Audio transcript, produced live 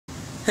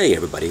Hey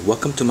everybody,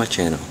 welcome to my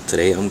channel.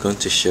 Today I'm going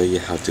to show you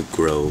how to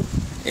grow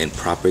and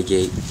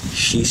propagate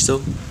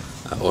shiso,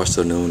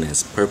 also known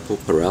as Purple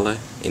Perilla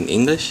in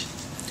English.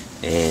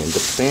 And the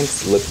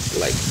plants look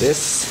like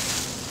this.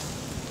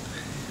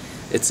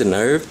 It's an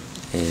herb,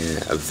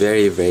 and a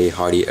very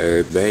hardy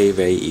herb,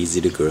 very easy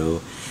to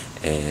grow,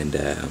 and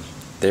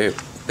they're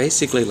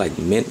basically like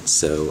mint,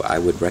 so I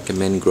would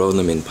recommend growing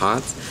them in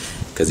pots,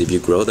 because if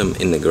you grow them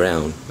in the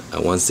ground,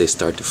 once they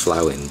start to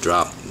flower and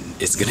drop,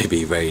 it's going to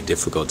be very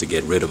difficult to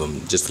get rid of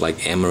them, just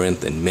like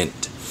amaranth and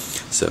mint.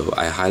 So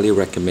I highly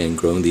recommend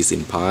growing these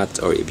in pots,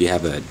 or if you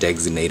have a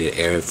designated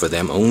area for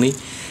them only,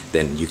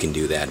 then you can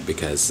do that,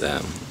 because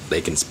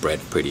they can spread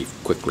pretty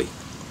quickly.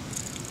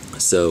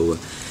 So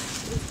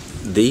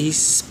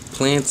these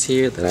plants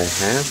here that I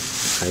have,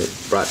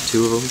 I brought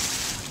two of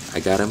them. I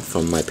got them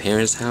from my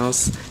parents'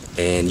 house,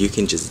 and you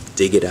can just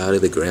dig it out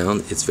of the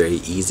ground. It's very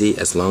easy.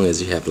 As long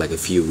as you have like a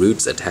few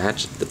roots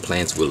attached, the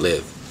plants will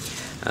live.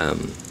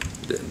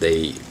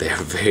 They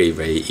are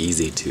very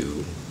easy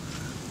to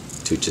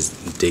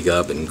just dig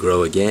up and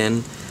grow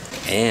again.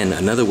 And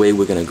another way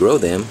we're going to grow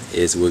them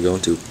is we're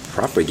going to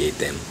propagate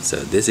them. So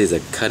this is a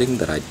cutting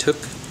that I took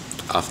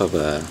off of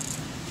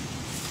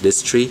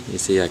this tree. You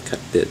see I cut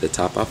the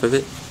top off of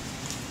it,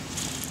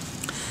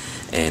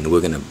 and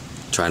we're going to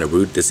try to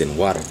root this in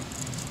water.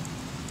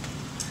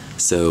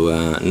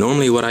 So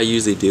normally what I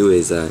usually do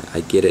is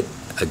I get it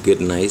a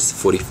good nice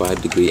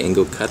 45-degree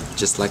angle cut,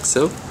 just like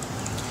so.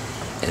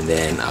 And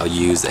then I'll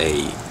use a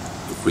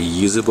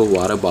reusable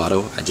water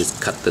bottle. I just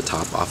cut the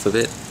top off of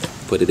it,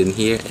 put it in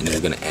here, and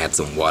we're gonna add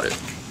some water.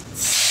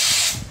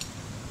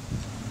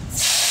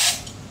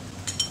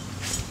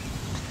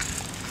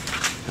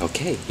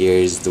 Okay,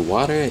 here's the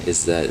water.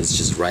 It's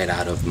just right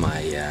out of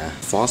my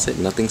faucet,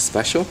 nothing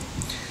special.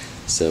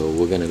 So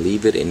we're gonna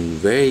leave it in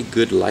very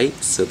good light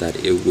so that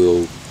it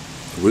will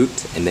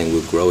root, and then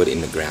we'll grow it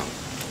in the ground.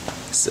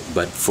 So,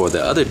 but for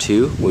the other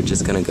two, we're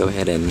just gonna go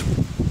ahead and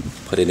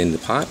put it in the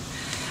pot.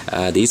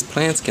 These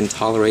plants can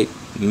tolerate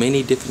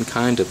many different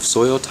kinds of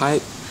soil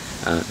type.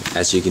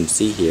 As you can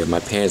see here, my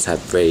parents have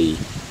very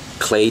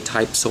clay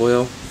type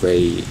soil,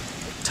 very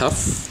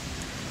tough,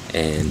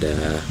 and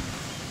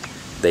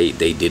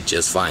they did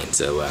just fine.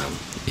 So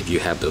if you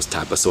have those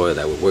type of soil,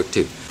 that would work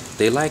too.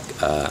 They like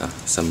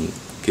some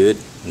good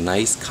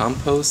nice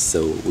compost,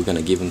 so we're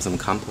gonna give them some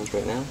compost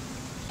right now.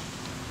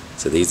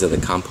 So these are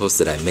the compost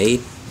that I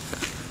made.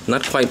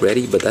 Not quite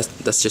ready, but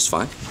that's just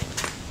fine.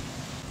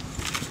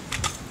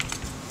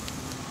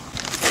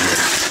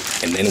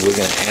 And then we're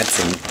going to add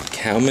some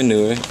cow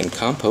manure and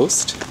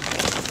compost.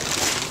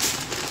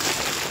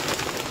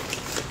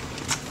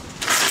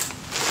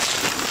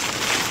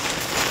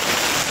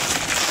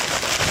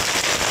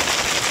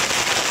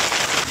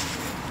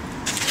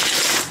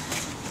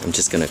 I'm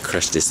just going to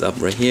crush this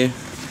up right here.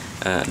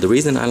 The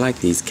reason I like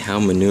these cow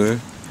manure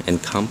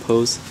and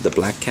compost, the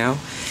black cow,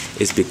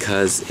 is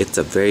because it's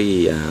a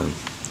very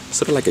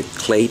sort of like a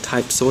clay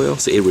type soil,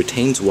 so it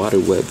retains water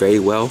very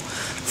well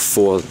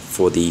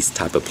for these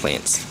type of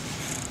plants.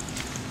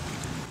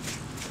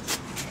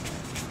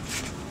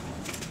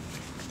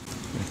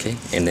 Okay,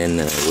 and then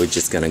we're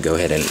just gonna go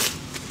ahead and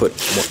put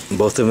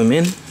both of them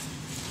in.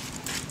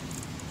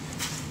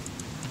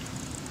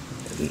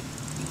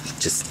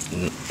 Just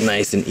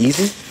nice and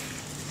easy.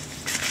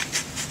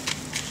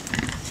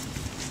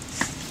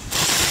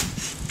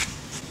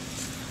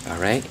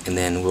 Alright, and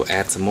then we'll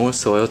add some more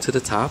soil to the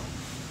top.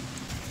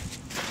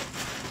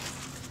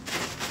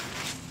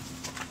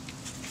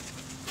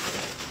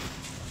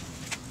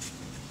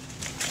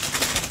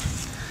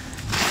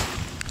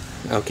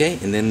 Okay,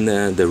 and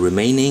then the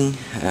remaining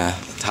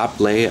top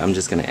layer, I'm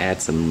just going to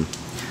add some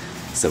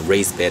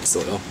raised bed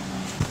soil.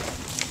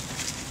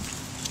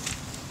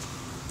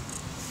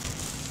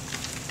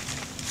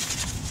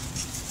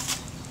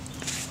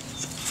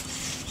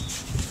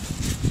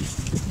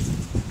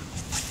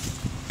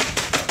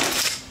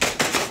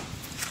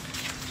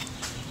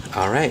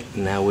 Alright,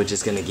 now we're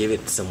just going to give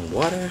it some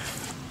water.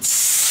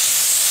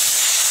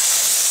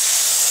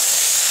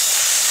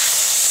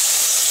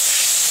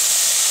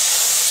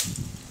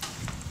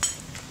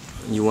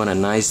 You want a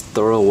nice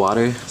thorough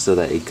water so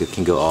that it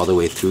can go all the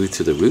way through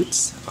to the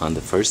roots on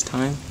the first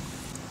time.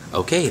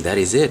 Okay, that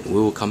is it. We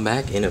will come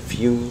back in a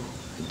few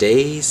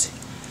days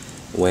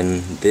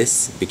when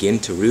this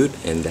begins to root,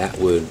 and that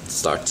would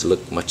start to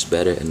look much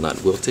better and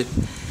not wilted,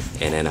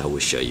 and then I will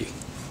show you.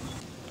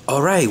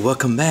 Alright,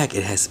 welcome back.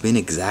 It has been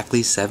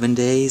exactly 7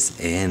 days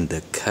and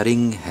the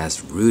cutting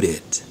has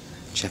rooted.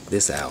 Check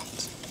this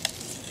out.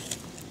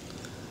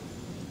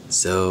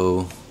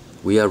 So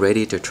we are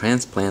ready to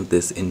transplant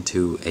this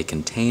into a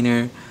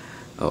container,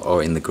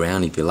 or in the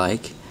ground if you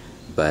like,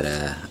 but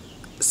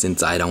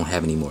since I don't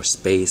have any more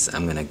space,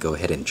 I'm gonna go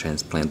ahead and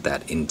transplant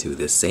that into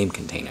this same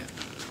container.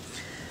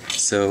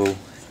 So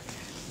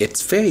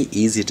it's very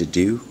easy to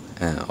do.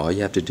 All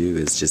you have to do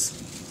is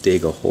just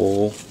dig a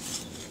hole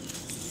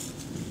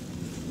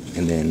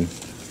and then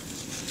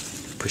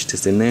push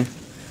this in there.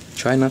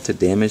 Try not to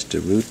damage the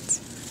roots.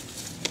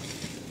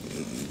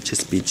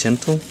 Just be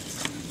gentle.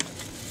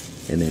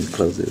 and then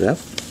close it up.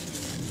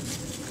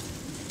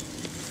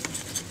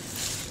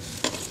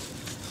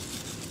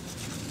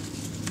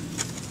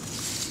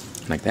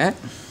 like that,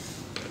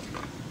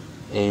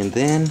 and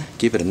then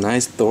give it a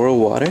nice thorough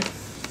water.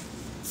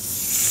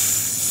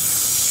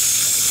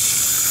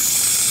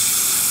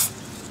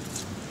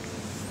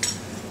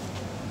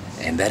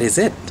 And that is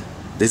it.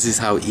 This is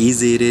how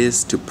easy it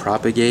is to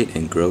propagate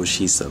and grow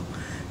shiso.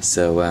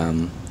 So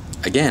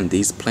again,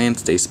 these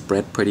plants, they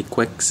spread pretty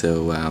quick,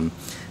 so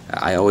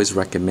I always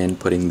recommend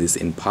putting this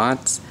in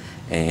pots.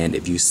 And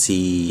if you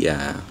see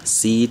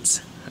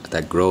seeds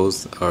that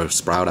grows or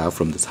sprout out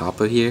from the top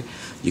of here,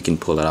 you can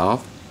pull it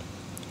off,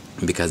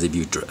 because if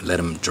you let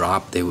them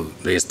drop,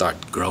 they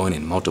start growing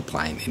and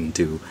multiplying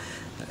into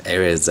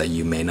areas that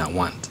you may not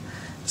want.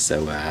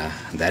 So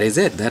that is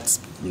it. That's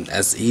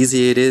as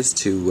easy it is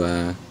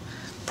to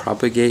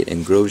propagate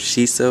and grow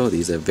shiso.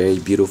 These are very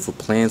beautiful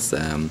plants.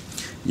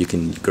 You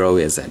can grow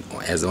it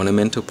as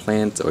ornamental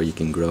plants, or you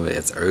can grow it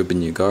as herb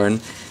in your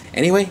garden.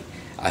 Anyway,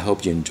 I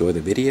hope you enjoy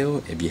the video.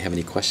 If you have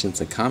any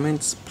questions or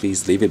comments,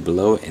 please leave it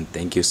below, and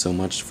thank you so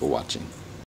much for watching.